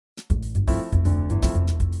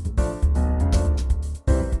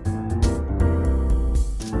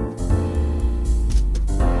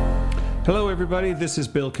Hello, everybody. This is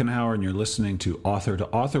Bill Kenhauer, and you're listening to Author to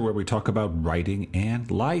Author, where we talk about writing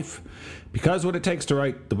and life. Because what it takes to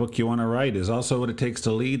write the book you want to write is also what it takes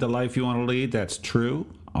to lead the life you want to lead. That's true.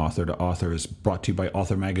 Author to Author is brought to you by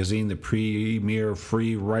Author Magazine, the premier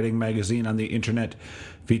free writing magazine on the internet,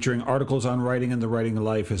 featuring articles on writing and the writing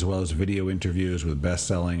life, as well as video interviews with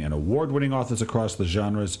best-selling and award-winning authors across the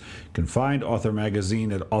genres. You can find Author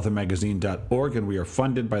Magazine at authormagazine.org, and we are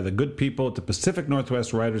funded by the good people at the Pacific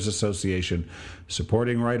Northwest Writers Association,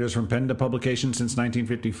 supporting writers from pen to publication since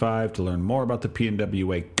 1955. To learn more about the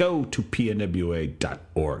PNWA, go to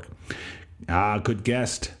pnwa.org. Good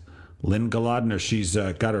guest, Lynne Golodner. She's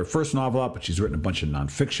got her first novel out, but she's written a bunch of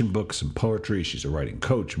nonfiction books and poetry. She's a writing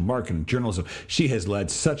coach, marketing, journalism. She has led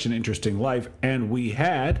such an interesting life, and we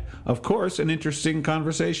had, of course, an interesting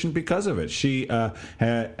conversation because of it. She, as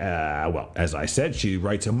I said, she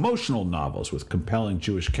writes emotional novels with compelling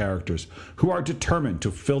Jewish characters who are determined to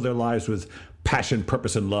fill their lives with passion,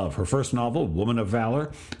 purpose, and love. Her first novel, Woman of Valor,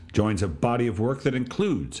 joins a body of work that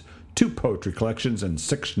includes 2 poetry collections and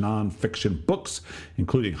 6 nonfiction books,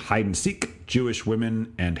 including Hide and Seek, Jewish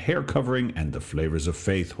Women and Hair Covering, and The Flavors of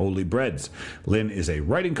Faith, Holy Breads. Lynne is a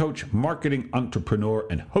writing coach, marketing entrepreneur,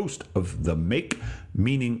 and host of the Make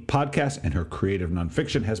Meaning podcast, and her creative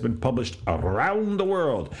nonfiction has been published around the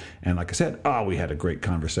world. And like I said, we had a great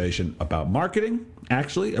conversation about marketing.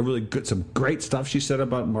 Actually, some great stuff she said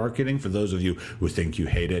about marketing. For those of you who think you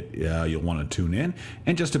hate it, you'll want to tune in.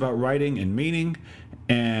 And just about writing and meaning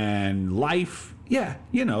and life. Yeah,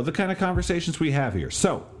 the kind of conversations we have here.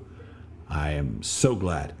 So I am so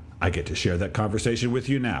glad I get to share that conversation with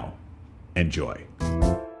you now. Enjoy.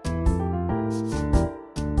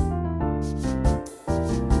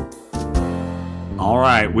 All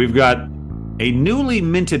right, we've got a newly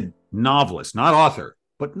minted novelist, not author,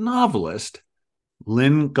 but novelist,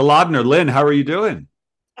 Lynne Golodner. Lynne, how are you doing?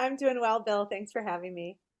 I'm doing well, Bill. Thanks for having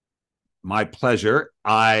me. My pleasure.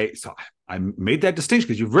 I made that distinction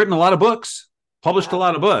because you've written a lot of books, published a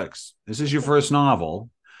lot of books. This is your first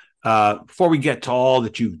novel. Before we get to all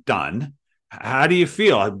that you've done, how do you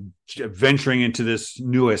feel venturing into this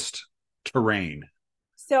newest terrain?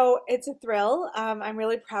 So it's a thrill. I'm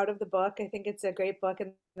really proud of the book. I think it's a great book,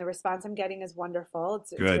 and the response I'm getting is wonderful.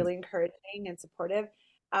 It's really encouraging and supportive.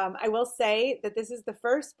 I will say that this is the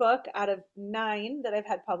first book out of 9 that I've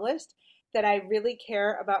had published that I really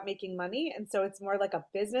care about making money. And so it's more like a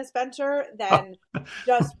business venture than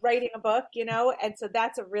just writing a book, And so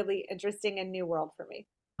that's a really interesting and new world for me.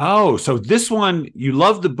 Oh, so this one, you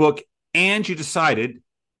love the book and you decided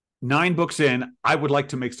 9 books in, I would like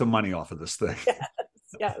to make some money off of this thing.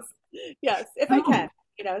 Yes, if I can,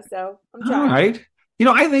 so I'm trying. All right.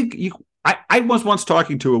 I think I was once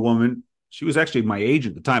talking to a woman. She was actually my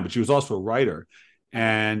agent at the time, but she was also a writer.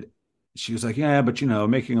 And she was like, yeah, but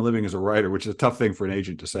making a living as a writer, which is a tough thing for an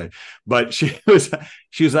agent to say. But she was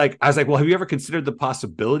like, I was like, well, have you ever considered the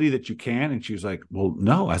possibility that you can? And she was like, well,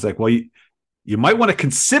 no. I was like, well, you might want to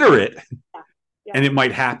consider it, and it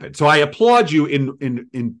might happen. So I applaud you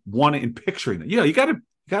in picturing that. You got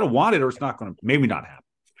to want it, or it's not going to maybe not happen.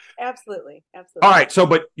 Absolutely. All right. So,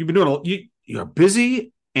 but you've been doing you're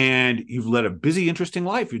busy, and you've led a busy, interesting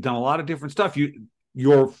life. You've done a lot of different stuff. You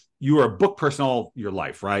were a book person all your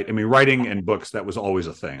life, right? I mean, writing and books, that was always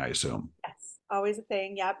a thing, I assume. Yes, always a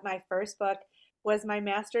thing. Yep. My first book was my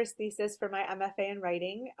master's thesis for my MFA in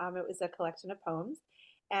writing. It was a collection of poems,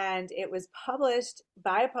 and it was published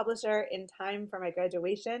by a publisher in time for my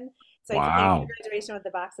graduation. So I came to graduation with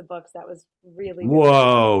a box of books. That was really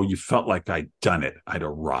Whoa, you felt like I'd done it. I'd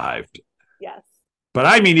arrived. Yes. But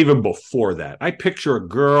I mean, even before that, I picture a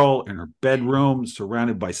girl in her bedroom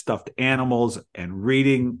surrounded by stuffed animals and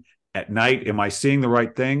reading at night. Am I seeing the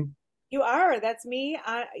right thing? You are. That's me.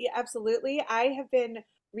 Yeah, absolutely. I have been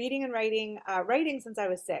reading and writing since I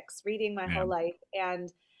was 6, reading my whole life. And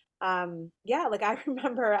like I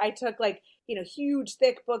remember I took huge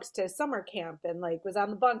thick books to summer camp and was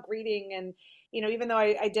on the bunk reading. And, even though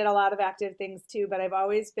I did a lot of active things too, but I've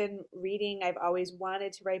always been reading. I've always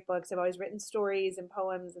wanted to write books. I've always written stories and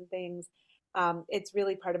poems and things. It's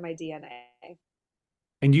really part of my DNA.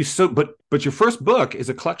 And but your first book is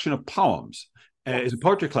a collection of poems. Yes. It's a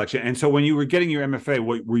poetry collection. And so when you were getting your MFA,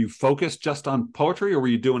 were you focused just on poetry, or were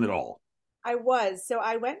you doing it all? I was. So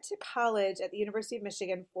I went to college at the University of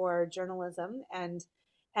Michigan for journalism and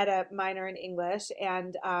had a minor in English.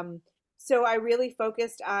 And so I really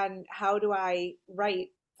focused on how do I write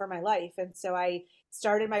for my life. And so I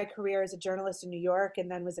started my career as a journalist in New York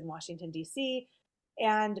and then was in Washington, D.C.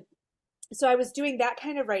 And so I was doing that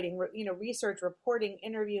kind of writing, research, reporting,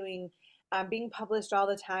 interviewing, being published all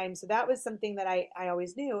the time. So that was something that I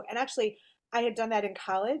always knew. And actually, I had done that in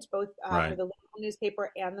college, both for Right. the local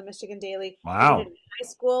newspaper and the Michigan Daily. I did it Wow. in high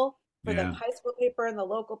school for the Yeah. high school paper and the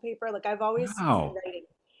local paper. Like I've always been Wow. writing.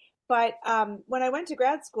 But when I went to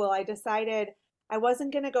grad school, I decided I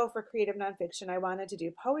wasn't going to go for creative nonfiction. I wanted to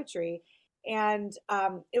do poetry. And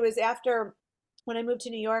it was after when I moved to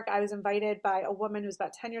New York, I was invited by a woman who's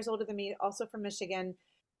about 10 years older than me, also from Michigan,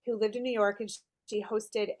 who lived in New York. And she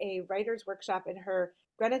hosted a writer's workshop in her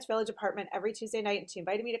Greenwich Village apartment every Tuesday night. And she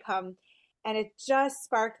invited me to come. And it just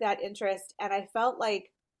sparked that interest. And I felt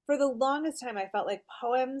like, for the longest time, I felt like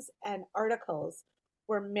poems and articles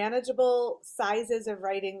were manageable sizes of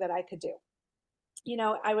writing that I could do.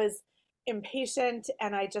 I was impatient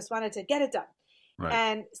and I just wanted to get it done. Right.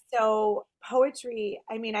 And so poetry,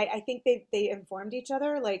 I mean, I think they informed each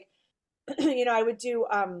other. Like, I would do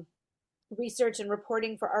research and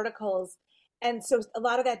reporting for articles. And so a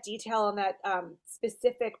lot of that detail and that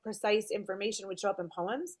specific, precise information would show up in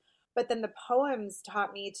poems. But then the poems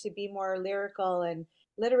taught me to be more lyrical and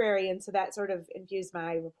literary. And so that sort of infused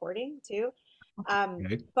my reporting too.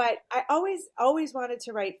 Okay. But I always wanted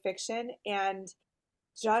to write fiction and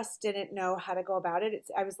just didn't know how to go about it.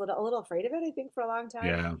 I was a little afraid of it, I think, for a long time.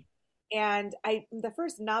 Yeah. And the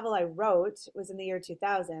first novel I wrote was in the year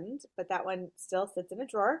 2000, but that one still sits in a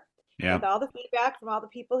drawer Yeah. with all the feedback from all the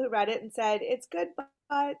people who read it and said it's good,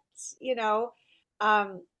 but you know.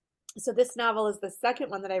 Um, so this novel is the second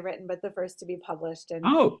one that I've written, but the first to be published. And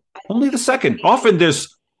Oh, I only the think for second. me, Often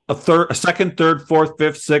there's a second, third, fourth,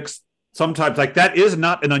 fifth, sixth. Sometimes like that is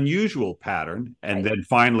not an unusual pattern. And right, then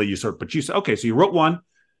finally but you say, okay, so you wrote one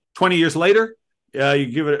 20 years later, you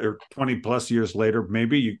give it, or 20 plus years later,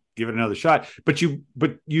 maybe you give it another shot. But you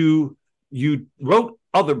wrote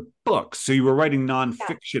other books. So you were writing yeah,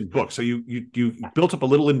 nonfiction books. So you yeah, built up a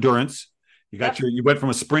little endurance. yep, You went from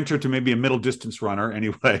a sprinter to maybe a middle distance runner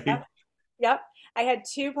anyway. yep. Yep. I had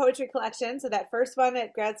two poetry collections. So that first one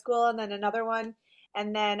at grad school and then another one.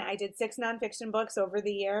 And then I did six nonfiction books over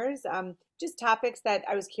the years, just topics that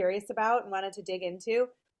I was curious about and wanted to dig into.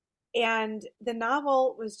 And the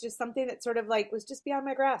novel was just something that sort of like was just beyond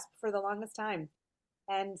my grasp for the longest time.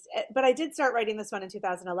 And but I did start writing this one in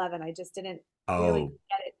 2011. I just didn't really Oh.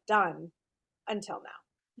 get it done until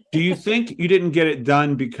Do now. you think you didn't get it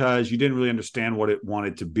done because you didn't really understand what it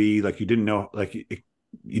wanted to be? Like you didn't know,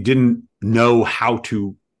 you didn't know how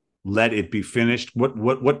to let it be finished.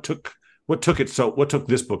 What took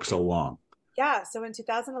this book so long? Yeah, so in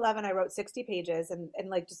 2011 I wrote 60 pages and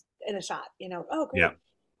like just in a shot, oh Yeah. great.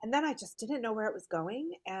 And then I just didn't know where it was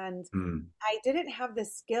going and Mm. I didn't have the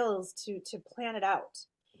skills to plan it out.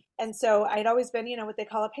 And so I'd always been, what they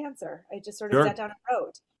call a pantser. I just sort of sat Sure. down and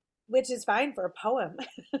wrote, which is fine for a poem,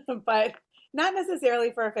 but not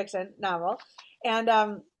necessarily for a fiction novel.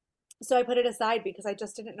 And so I put it aside because I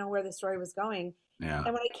just didn't know where the story was going. Yeah.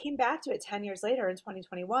 And when I came back to it 10 years later in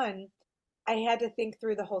 2021, I had to think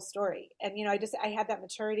through the whole story. And I had that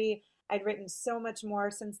maturity. I'd written so much more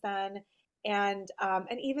since then. And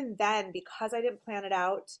even then, because I didn't plan it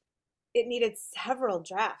out, it needed several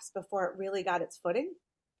drafts before it really got its footing.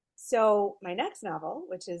 So my next novel,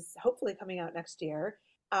 which is hopefully coming out next year,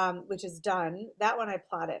 which is done, that one I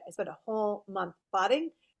plotted. I spent a whole month plotting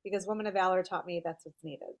because Woman of Valor taught me that's what's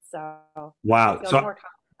needed. So I Wow. feel So more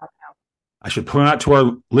confident about it now. I should point out to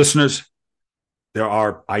our listeners,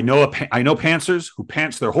 I know pantsers who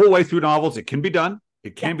pants their whole way through novels. It can be done.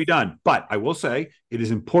 It can be Yes. done. But I will say it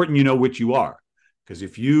is important you know which you are. Because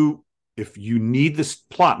if you need this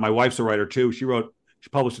plot, my wife's a writer too. She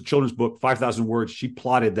published a children's book, 5,000 words. She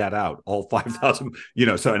plotted that out, all Wow. 5,000,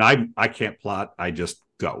 so, and I can't plot. I just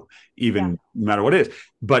go, Yeah. even no matter what it is.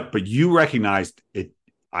 But you recognized it.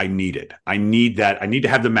 I need it. I need that. I need to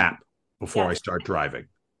have the map before I Yes. start driving.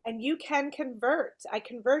 And you can convert. I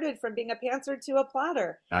converted from being a pantser to a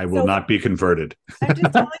plotter. I will So not be converted. I'm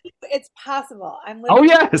just telling you, it's possible. I'm Oh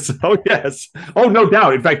living proof. yes. Oh yes. Oh no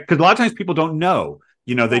doubt. In fact, because a lot of times people don't know.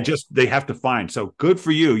 Right. They have to find. So good for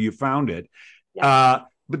you. You found it. Yes.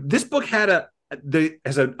 But this book has an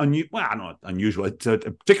well, I don't know, unusual. It's a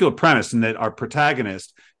particular premise in that our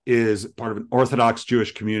protagonist is part of an Orthodox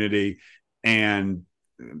Jewish community, and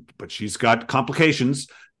but she's got complications.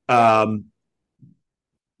 Yeah. Um,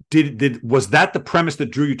 did was that the premise that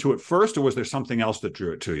drew you to it first, or was there something else that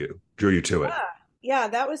drew you to it? Yeah. Yeah.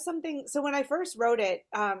 That was something. So when I first wrote it,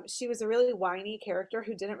 she was a really whiny character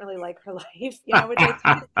who didn't really like her life, which I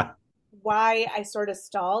think is why I sort of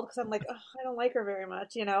stalled because I'm like, oh, I don't like her very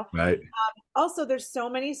much. Right. Also, there's so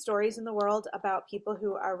many stories in the world about people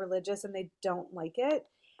who are religious and they don't like it.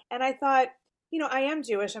 And I thought, I am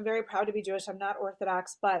Jewish. I'm very proud to be Jewish. I'm not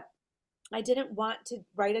Orthodox, but I didn't want to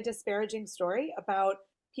write a disparaging story about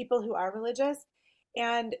people who are religious.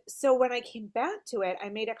 And so when I came back to it, I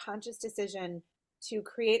made a conscious decision to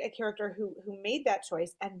create a character who made that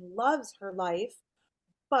choice and loves her life,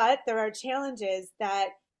 but there are challenges that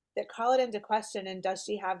call it into question, and does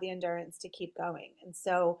she have the endurance to keep going? And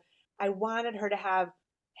so I wanted her to have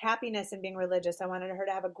happiness in being religious. I wanted her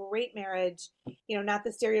to have a great marriage, not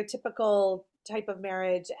the stereotypical type of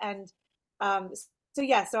marriage. And um, so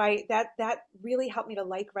yeah, so I that really helped me to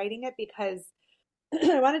like writing it, because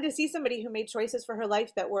I wanted to see somebody who made choices for her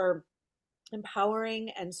life that were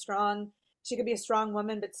empowering and strong. She could be a strong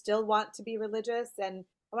woman but still want to be religious, and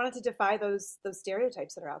I wanted to defy those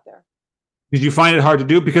stereotypes that are out there. Did you find it hard to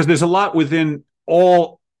do? Because there's a lot within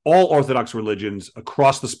all Orthodox religions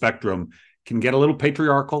across the spectrum can get a little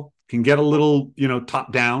patriarchal, can get a little,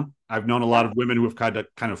 top down. I've known a lot Yeah. of women who have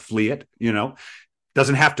kind of flee it,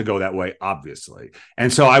 doesn't have to go that way, obviously.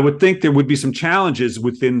 And so I would think there would be some challenges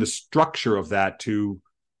within the structure of that to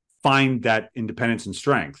find that independence and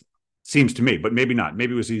strength. Seems to me, but maybe not.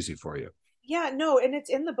 Maybe it was easy for you. Yeah, no, and it's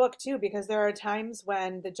in the book too, because there are times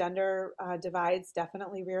when the gender divides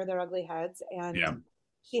definitely rear their ugly heads, and Yeah.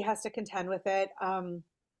 she has to contend with it.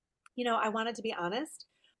 I wanted to be honest,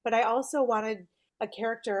 but I also wanted a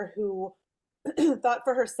character who thought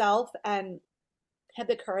for herself and had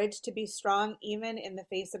the courage to be strong, even in the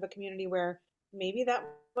face of a community where maybe that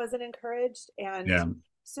wasn't encouraged. And Yeah.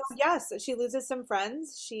 so, yes, she loses some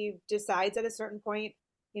friends. She decides at a certain point,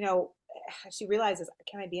 you know, she realizes,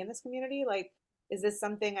 can I be in this community? Like, is this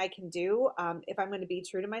something I can do if I'm going to be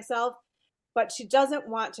true to myself? But she doesn't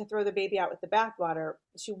want to throw the baby out with the bathwater.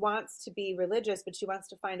 She wants to be religious, but she wants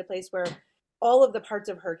to find a place where all of the parts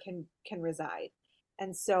of her can reside.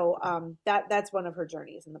 And so that's one of her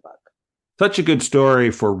journeys in the book. Such a good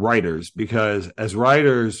story for writers, because as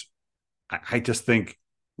writers, I just think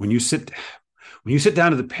when you sit when you sit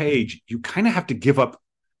down to the page, you kind of have to give up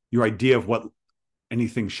your idea of what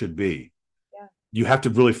anything should be. Yeah. You have to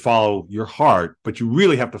really follow your heart, but you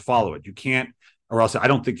really have to follow it. You can't, or else I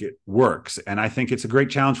don't think it works. And I think it's a great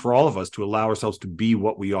challenge for all of us to allow ourselves to be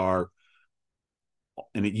what we are.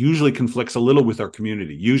 And it usually conflicts a little with our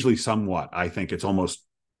community, usually somewhat. I think it's almost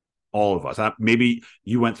all of us. Maybe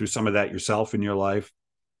you went through some of that yourself in your life.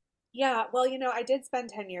 Yeah, well, I did spend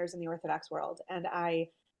 10 years in the Orthodox world, and I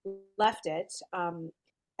left it. And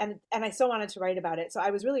I still wanted to write about it. So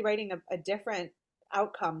I was really writing a different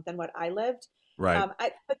outcome than what I lived. Right.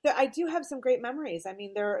 I do have some great memories. I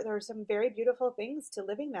mean, there are some very beautiful things to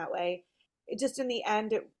living that way. It just in the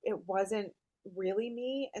end, it wasn't really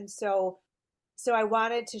me. And so I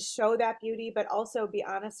wanted to show that beauty, but also be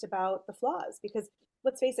honest about the flaws, because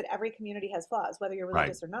let's face it, every community has flaws, whether you're Right.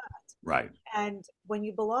 religious or not. Right. And when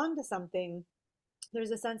you belong to something, there's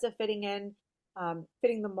a sense of fitting in,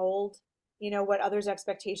 fitting the mold, what others'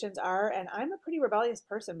 expectations are. And I'm a pretty rebellious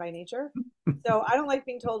person by nature. So I don't like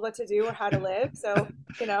being told what to do or how to live. So,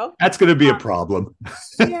 That's going to be a uh, problem.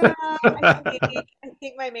 yeah, I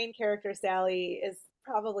think my main character, Sally, is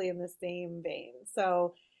probably in the same vein.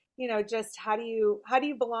 So, just how do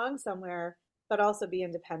you belong somewhere, but also be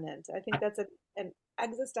independent? I think that's an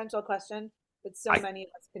existential question that so I, many of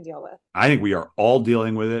us can deal with. I think we are all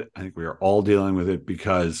dealing with it. I think we are all dealing with it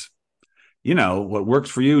because, what works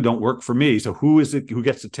for you don't work for me. So who is it who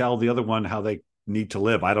gets to tell the other one how they need to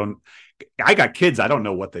live? I got kids. I don't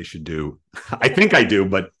know what they should do. I think I do,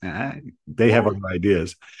 but they have Yeah, other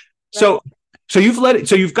ideas. right. So, so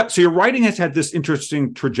your writing has had this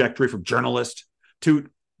interesting trajectory from journalist to,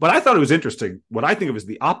 but I thought it was interesting. What I think of is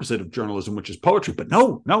the opposite of journalism, which is poetry. But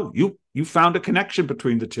no, you found a connection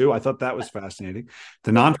between the two. I thought that was fascinating.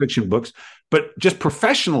 The Yeah, nonfiction books, but just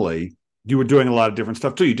professionally, you were doing a lot of different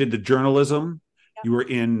stuff too. You did the journalism. yeah, You were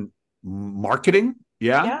in marketing,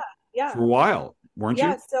 yeah, yeah, yeah. for a while, weren't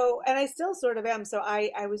Yeah, you? so, and I still sort of am. So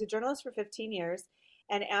I was a journalist for 15 years.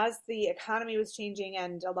 And as the economy was changing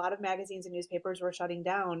and a lot of magazines and newspapers were shutting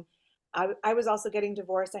down, I was also getting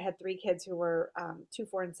divorced. I had three kids who were 2,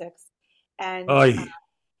 4, and 6. And Oy, oy.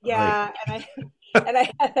 yeah, and I and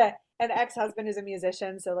I had an ex-husband who's a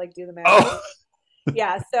musician, so like do the math. Oh,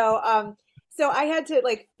 Yeah, so I had to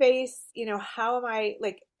like face, how am I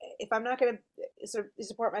like, if I'm not going to sort of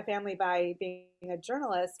support my family by being a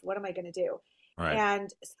journalist, what am I going to do? right. And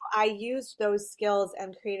so I used those skills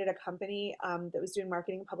and created a company that was doing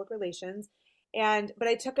marketing and public relations. But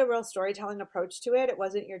I took a real storytelling approach to it. It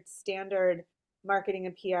wasn't your standard marketing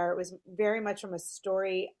and PR. It was very much from a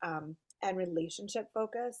story and relationship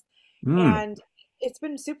focus. Mm, And it's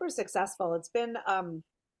been super successful. It's been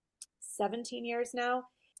 17 years now.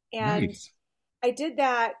 And nice. I did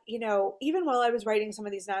that, even while I was writing some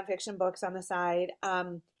of these nonfiction books on the side.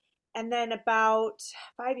 And then about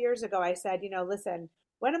 5 years ago, I said, listen,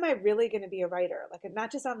 when am I really going to be a writer? Like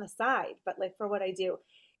not just on the side, but like for what I do.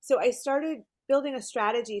 So I started building a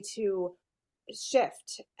strategy to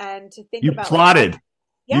shift and to think You about like, plotted.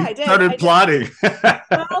 yeah, You I did. started plotting.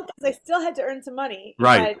 Well, because I still had to earn some money,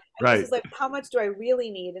 Right, but I just right. was like, how much do I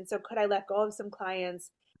really need? And so could I let go of some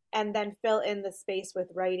clients and then fill in the space with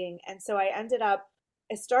writing? And so I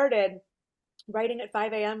started writing at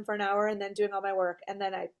 5 a.m. for an hour and then doing all my work. And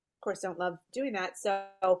then I, of course, don't love doing that. So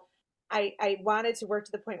I wanted to work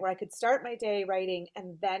to the point where I could start my day writing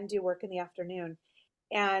and then do work in the afternoon.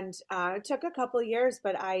 And it took a couple of years,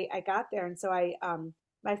 but I got there. And so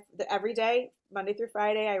every day, Monday through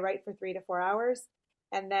Friday, I write for 3 to 4 hours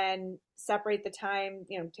and then separate the time,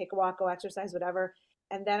 take a walk, go exercise, whatever.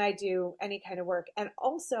 And then I do any kind of work. And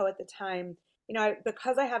also at the time,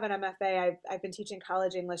 because I have an MFA, I've been teaching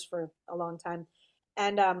college English for a long time.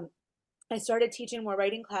 And I started teaching more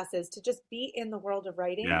writing classes to just be in the world of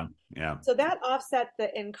writing. Yeah, yeah. So that offset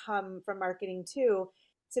the income from marketing too.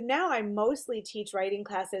 So now I mostly teach writing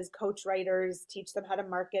classes, coach writers, teach them how to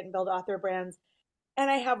market and build author brands. And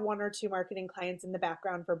I have 1 or 2 marketing clients in the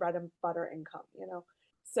background for bread and butter income.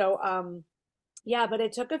 So, yeah, but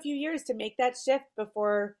it took a few years to make that shift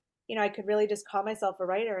before, I could really just call myself a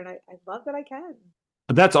writer. And I love that I can.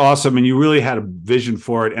 That's awesome. And you really had a vision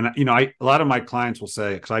for it. And, a lot of my clients will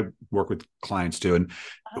say, because I work with clients too, and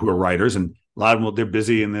who are writers, and a lot of them, they're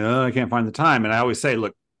busy and I can't find the time. And I always say,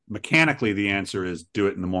 look, mechanically, the answer is do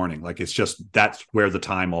it in the morning. Like that's where the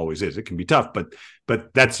time always is. It can be tough,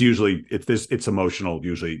 but that's usually, it's emotional,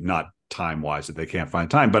 usually not time wise that they can't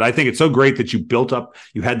find time. But I think it's so great that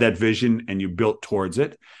you had that vision and you built towards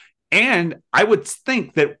it. And I would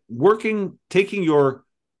think that taking your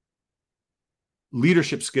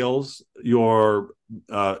leadership skills, your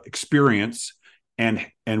experience, and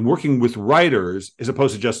working with writers, as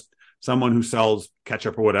opposed to just someone who sells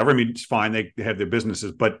ketchup or whatever. I mean, it's fine, they have their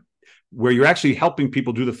businesses, but where you're actually helping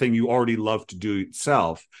people do the thing you already love to do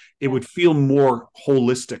itself, it would feel more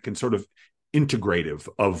holistic and sort of integrative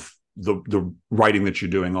of the writing that you're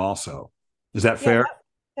doing also. Is that fair?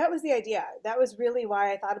 That was the idea. That was really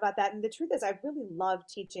why I thought about that. And the truth is, I really love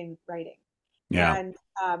teaching writing. Yeah. And,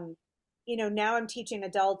 now I'm teaching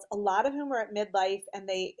adults, a lot of whom are at midlife, and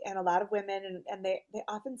a lot of women, and they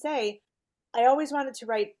often say, I always wanted to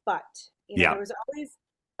write, but, there was always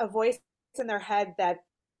a voice in their head that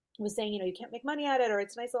was saying, you can't make money at it, or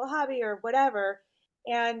it's a nice little hobby or whatever.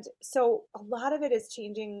 And so a lot of it is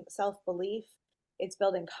changing self-belief. It's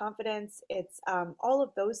building confidence. It's all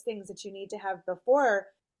of those things that you need to have before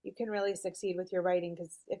you can really succeed with your writing.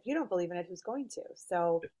 Because if you don't believe in it, who's going to?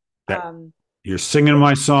 So you're singing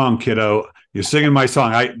my song, kiddo. You're singing my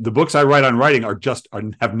song. The books I write on writing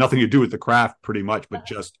have nothing to do with the craft pretty much, but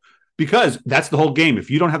just because that's the whole game. If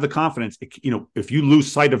you don't have the confidence, if you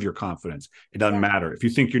lose sight of your confidence, it doesn't matter. If you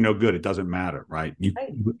think you're no good, it doesn't matter, right?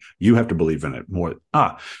 You have to believe in it more.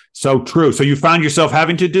 So true. So you found yourself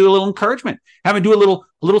having to do a little encouragement, having to do a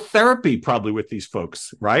little therapy probably with these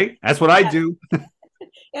folks, right? That's what I do.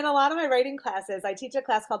 In a lot of my writing classes, I teach a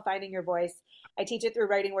class called Finding Your Voice. I teach it through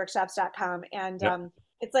writingworkshops.com. And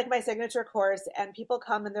it's like my signature course. And people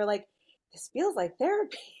come and they're like, this feels like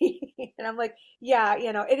therapy. And I'm like, yeah,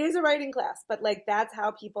 it is a writing class, but like, that's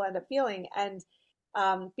how people end up feeling. And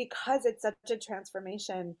because it's such a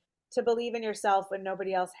transformation to believe in yourself when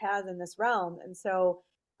nobody else has in this realm. And so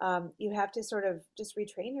you have to sort of just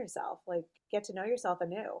retrain yourself, like get to know yourself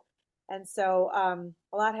anew. And so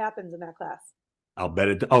a lot happens in that class. I'll bet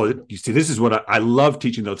it. Oh, you see, this is what I love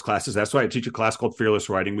teaching those classes. That's why I teach a class called Fearless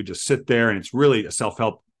Writing. We just sit there and it's really a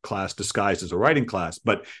self-help class disguised as a writing class,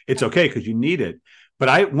 but it's okay because you need it.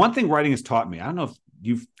 But one thing writing has taught me, I don't know if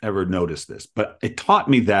you've ever noticed this, but it taught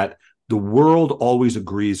me that the world always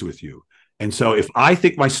agrees with you. And so if I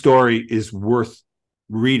think my story is worth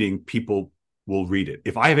reading, people will read it.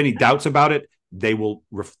 If I have any doubts about it, they will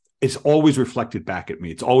it's always reflected back at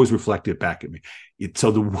me. It's always reflected back at me.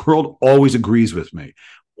 So the world always agrees with me.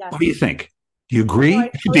 Yes. What do you think? Do you agree? No,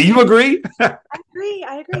 do you agree?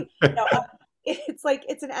 I agree. No, it's like,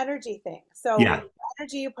 it's an energy thing. So the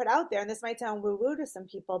energy you put out there, and this might sound woo-woo to some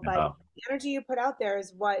people, but the energy you put out there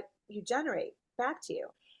is what you generate back to you.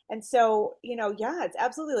 And so, it's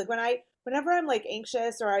absolutely like whenever I'm like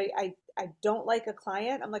anxious or I don't like a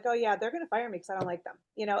client, I'm like, oh yeah, they're going to fire me because I don't like them,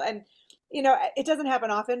 and it doesn't happen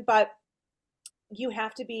often, but you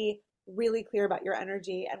have to be really clear about your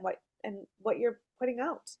energy and what you're putting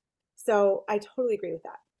out. So I totally agree with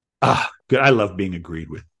that. Good. I love being agreed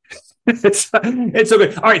with. It's so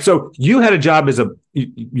good. All right. So you had a job as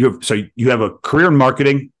you have a career in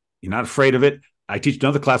marketing. You're not afraid of it. I teach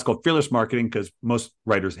another class called Fearless Marketing because most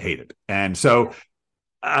writers hate it. And so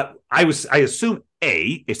I assume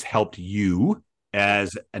it's helped you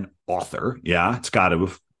as an author. Yeah, it's got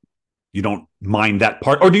to. You don't mind that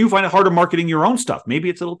part, or do you find it harder marketing your own stuff? Maybe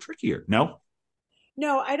it's a little trickier. No.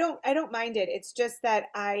 No, I don't mind it. It's just that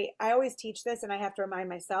I always teach this and I have to remind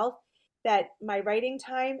myself that my writing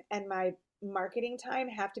time and my marketing time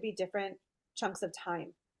have to be different chunks of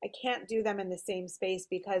time. I can't do them in the same space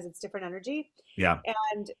because it's different energy. Yeah.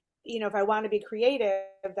 And if I want to be creative,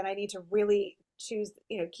 then I need to really choose,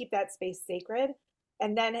 keep that space sacred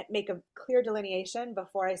and then make a clear delineation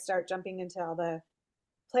before I start jumping into all the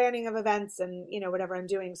planning of events and, whatever I'm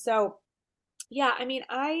doing. So, yeah, I mean,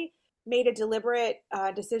 I made a deliberate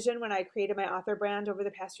decision when I created my author brand over the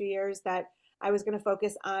past few years that I was going to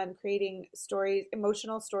focus on creating stories,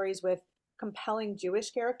 emotional stories with compelling Jewish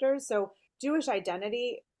characters. So Jewish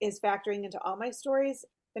identity is factoring into all my stories.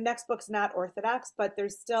 The next book's not Orthodox, but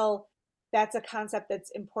that's a concept that's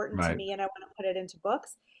important to Right. me and I want to put it into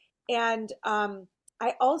books. And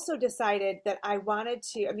I also decided that I wanted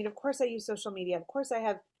to, I mean, of course I use social media. Of course I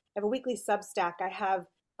have a weekly Substack. I have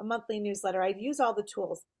a monthly newsletter. I use all the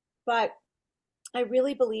tools. But I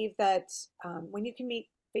really believe that when you can meet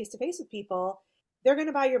face to face with people, they're going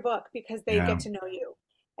to buy your book because they Yeah. get to know you.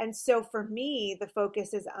 And so for me, the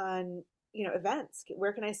focus is on, events.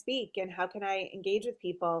 Where can I speak and how can I engage with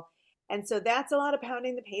people? And so that's a lot of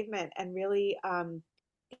pounding the pavement and really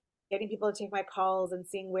getting people to take my calls and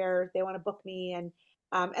seeing where they want to book me. And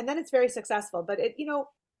then it's very successful. But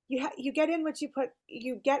you get in what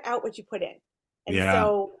you get out what you put in. And Yeah.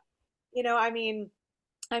 so, I mean,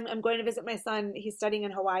 I'm going to visit my son. He's studying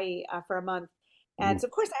in Hawaii for a month. And so,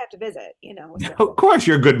 of course, I have to visit, Of course,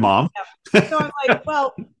 you're a good mom. So I'm like,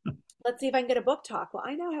 well, let's see if I can get a book talk. Well,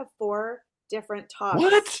 I now have 4 different talks.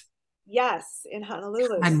 What? Yes, in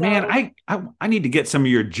Honolulu. And man, So, I need to get some of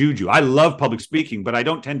your juju. I love public speaking, but I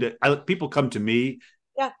don't tend to. People come to me,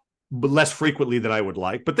 yeah, but less frequently than I would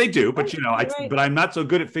like. But they do. But right, you're right. but I'm not so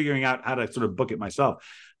good at figuring out how to sort of book it myself.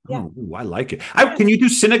 Yeah. Oh, ooh, I like it. Can you do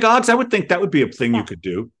synagogues? I would think that would be a thing you Yeah. could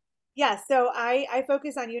do. Yeah. So I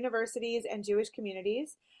focus on universities and Jewish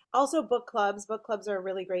communities. Also book clubs. Book clubs are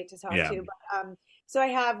really great to talk Yeah. to. But, so I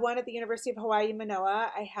have one at the University of Hawaii,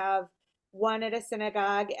 Manoa. I have one at a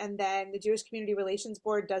synagogue, and then the Jewish Community Relations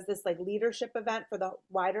Board does this like leadership event for the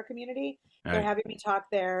wider community. They're Right. having me talk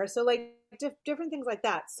there. So like different things like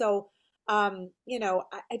that. So, I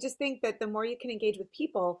just think that the more you can engage with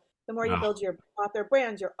people, the more you Oh, build your author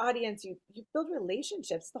brand, your audience, you build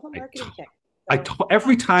relationships, the whole I, marketing thing. I So,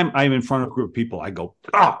 every time I'm in front of a group of people, I go,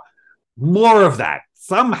 more of that. yeah,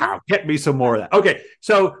 Somehow get me some more of that. Okay.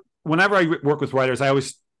 So whenever I work with writers, I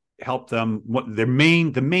always help them. What the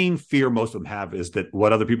main fear most of them have is that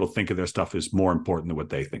what other people think of their stuff is more important than what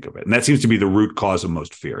they think of it. And that seems to be the root cause of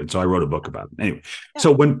most fear. And so I wrote a book about it. Anyway, yeah.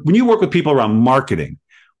 so when you work with people around marketing,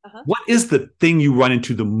 Uh-huh. what is the thing you run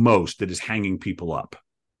into the most that is hanging people up?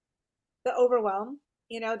 The overwhelm.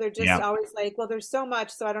 They're just Yeah. always like, well, there's so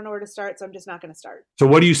much, so I don't know where to start, so I'm just not going to start. So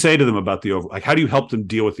what do you say to them about the like, how do you help them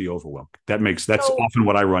deal with the overwhelm? That's So, often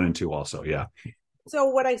what I run into also. Yeah. so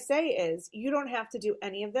what I say is, you don't have to do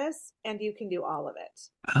any of this, and you can do all of it.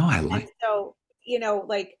 Oh, I And like. so,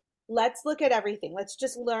 like, let's look at everything. Let's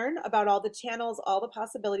just learn about all the channels, all the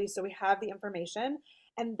possibilities, so we have the information.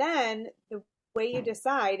 And then the way you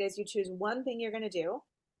decide is you choose one thing you're going to do.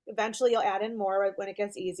 Eventually, you'll add in more when it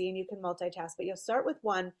gets easy and you can multitask, but you'll start with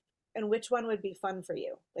one. And which one would be fun for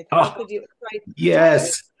you? Like, how Oh, could you try to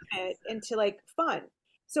yes. turn it into like fun?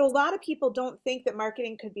 So, a lot of people don't think that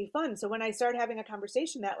marketing could be fun. So, when I start having a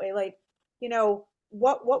conversation that way, like,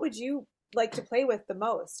 what would you like to play with the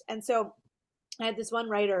most? And so, I had this one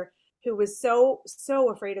writer who was so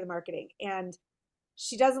afraid of the marketing, and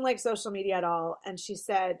she doesn't like social media at all. And she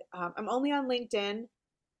said, I'm only on LinkedIn,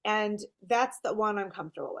 and that's the one I'm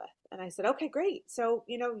comfortable with. And I said, okay, great. So,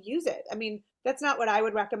 use it. I mean, that's not what I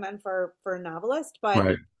would recommend for a novelist, but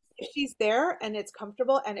Right. if she's there and it's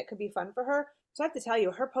comfortable and it could be fun for her. So I have to tell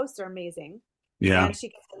you, her posts are amazing, Yeah. and she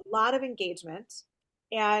gets a lot of engagement,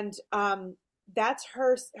 and that's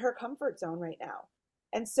her comfort zone right now.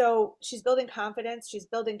 And so she's building confidence, she's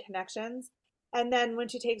building connections, and then when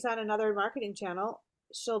she takes on another marketing channel,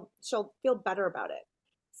 she'll feel better about it.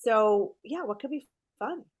 So yeah, what could be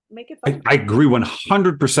fun? Make it fun. I agree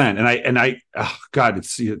 100%. Oh God,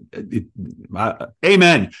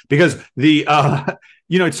 amen. Because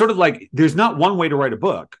it's sort of like there's not one way to write a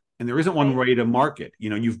book, and there isn't one Right. way to market.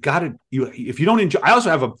 You've got to, if you don't enjoy, I also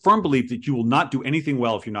have a firm belief that you will not do anything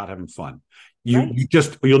well if you're not having fun. Right.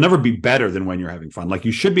 You'll never be better than when you're having fun. Like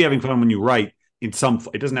you should be having fun when you write it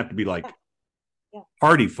doesn't have to be like Yeah.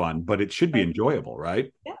 party fun, but it should be Right. enjoyable,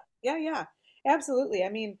 right? Yeah. Yeah. Yeah. Absolutely. I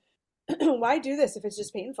mean, why do this if it's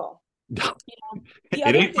just painful? You know, the It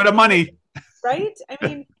other ain't for thing the is like, money. right? I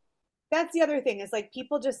mean, that's the other thing is like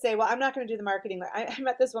people just say, well, I'm not going to do the marketing. Like, I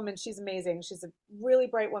met this woman. She's amazing. She's a really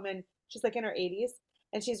bright woman. She's like in her 80s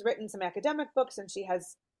and she's written some academic books and she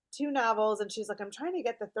has two novels. And she's like, I'm trying to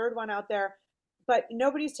get the third one out there, but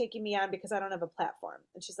nobody's taking me on because I don't have a platform.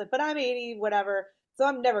 And she's like, but I'm 80, whatever. So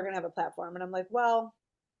I'm never going to have a platform. And I'm like, well,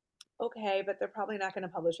 okay, but they're probably not going to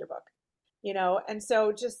publish your book, you know? And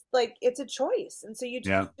so just like it's a choice. And so you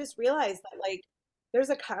Yeah. just realize that like there's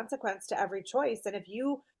a consequence to every choice. And if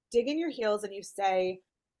you dig in your heels and you say,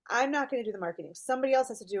 I'm not going to do the marketing, somebody else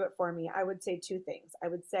has to do it for me, I would say two things. I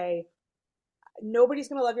would say, nobody's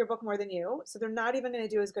going to love your book more than you. So they're not even going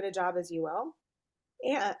to do as good a job as you will.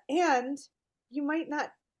 And you might not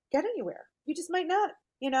get anywhere. You just might not,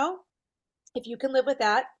 you know? If you can live with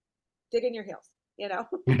that, dig in your heels, you know?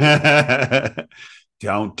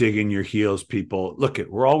 Don't dig in your heels, people. Look,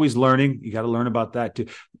 we're always learning. You got to learn about that too.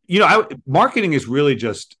 Marketing is really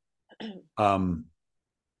just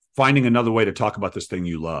finding another way to talk about this thing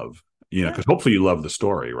you love. Because hopefully you love the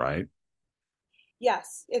story, right?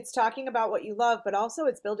 Yes, it's talking about what you love, but also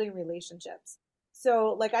it's building relationships.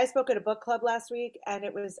 So, like, I spoke at a book club last week, and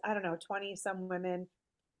it was, I don't know, 20 some women.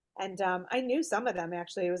 And I knew some of them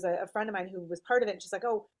actually. It was a friend of mine who was part of it. And she's like,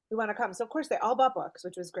 oh, we want to come. So, of course, they all bought books,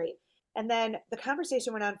 which was great. And then the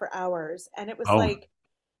conversation went on for hours. And it was like,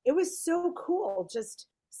 it was so cool just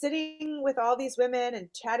sitting with all these women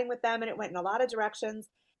and chatting with them. And it went in a lot of directions.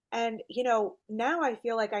 And, you know, now I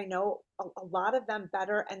feel like I know a lot of them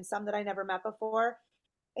better and some that I never met before.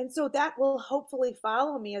 And so that will hopefully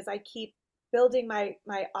follow me as I keep building my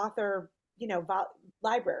author,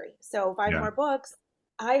 library. So 5 more books.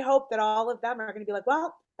 I hope that all of them are going to be like,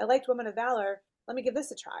 well, I liked Women of Valor. Let me give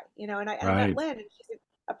this a try, and I met Lynne and she's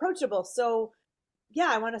approachable. So yeah,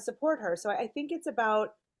 I want to support her. So I think it's about,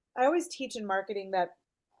 I always teach in marketing that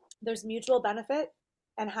there's mutual benefit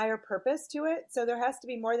and higher purpose to it. So there has to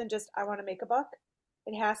be more than just, I want to make a book.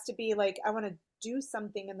 It has to be like, I want to do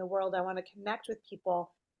something in the world. I want to connect with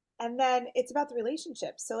people. And then it's about the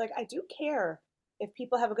relationships. So like, I do care if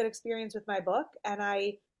people have a good experience with my book, and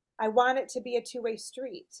I want it to be a two-way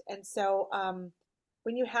street. And so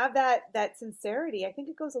when you have that sincerity, I think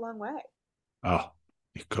it goes a long way. Oh,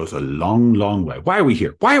 it goes a long, long way. Why are we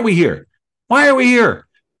here? Why are we here? Why are we here?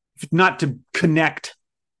 If not to connect,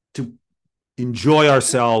 to enjoy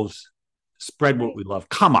ourselves, spread what we love.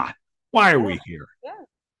 Come on. Why are we here? Yeah.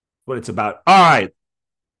 What it's about. All right.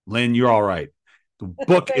 Lynne, you're all right. The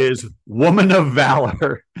book is Woman of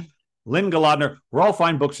Valor. Lynne Golodner. We're all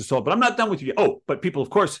fine books are sold, but I'm not done with you. Oh, but people,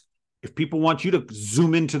 of course, if people want you to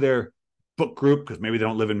zoom into their book group, because maybe they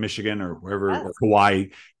don't live in Michigan or wherever, or Hawaii,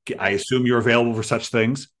 I assume you're available for such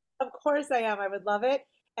things. Of course I am. I would love it.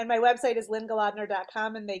 And my website is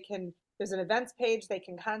lynnegolodner.com, and there's an events page. They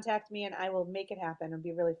can contact me and I will make it happen. It'll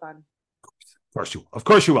be really fun. Of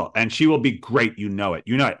course you will. And she will be great. You know it.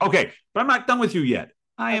 Okay. But I'm not done with you yet.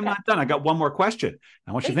 I am not done. I got one more question.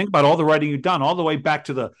 I want you to think about all the writing you've done, all the way back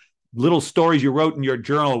to the little stories you wrote in your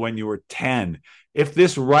journal when you were 10. If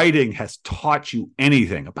this writing has taught you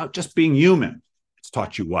anything about just being human, it's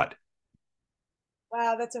taught you what?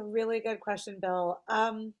 Wow, that's a really good question, Bill.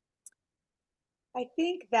 I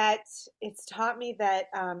think that it's taught me that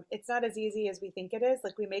it's not as easy as we think it is.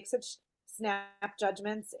 Like, we make such snap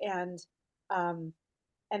judgments and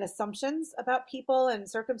assumptions about people and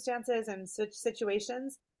circumstances and such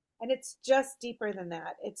situations, and it's just deeper than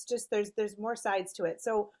that. It's just there's more sides to it.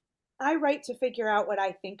 So I write to figure out what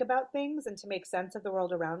I think about things and to make sense of the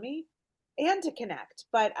world around me and to connect.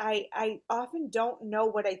 But I often don't know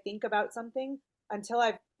what I think about something until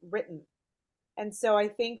I've written. And so I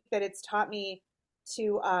think that it's taught me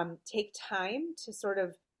to take time to sort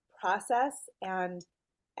of process and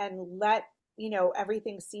let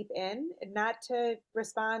everything seep in, and not to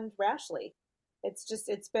respond rashly.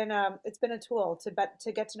 It's been a tool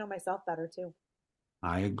to get to know myself better too.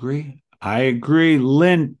 I agree.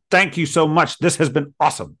 Lynne, thank you so much. This has been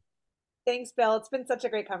awesome. Thanks, Bill. It's been such a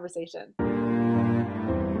great conversation.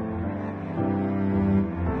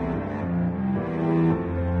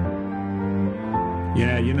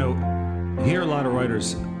 Yeah, hear a lot of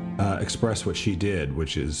writers express what she did,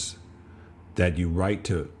 which is that you write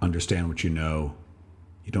to understand what you know.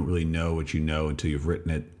 You don't really know what you know until you've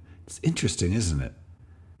written it. It's interesting, isn't it?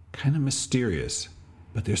 Kind of mysterious,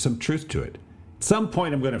 but there's some truth to it. At some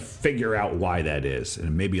point, I'm going to figure out why that is,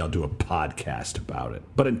 and maybe I'll do a podcast about it.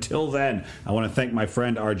 But until then, I want to thank my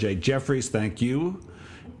friend R.J. Jeffries. Thank you.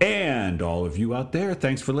 And all of you out there,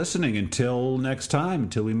 thanks for listening. Until next time,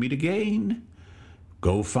 until we meet again,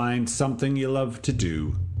 go find something you love to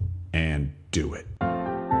do and do it.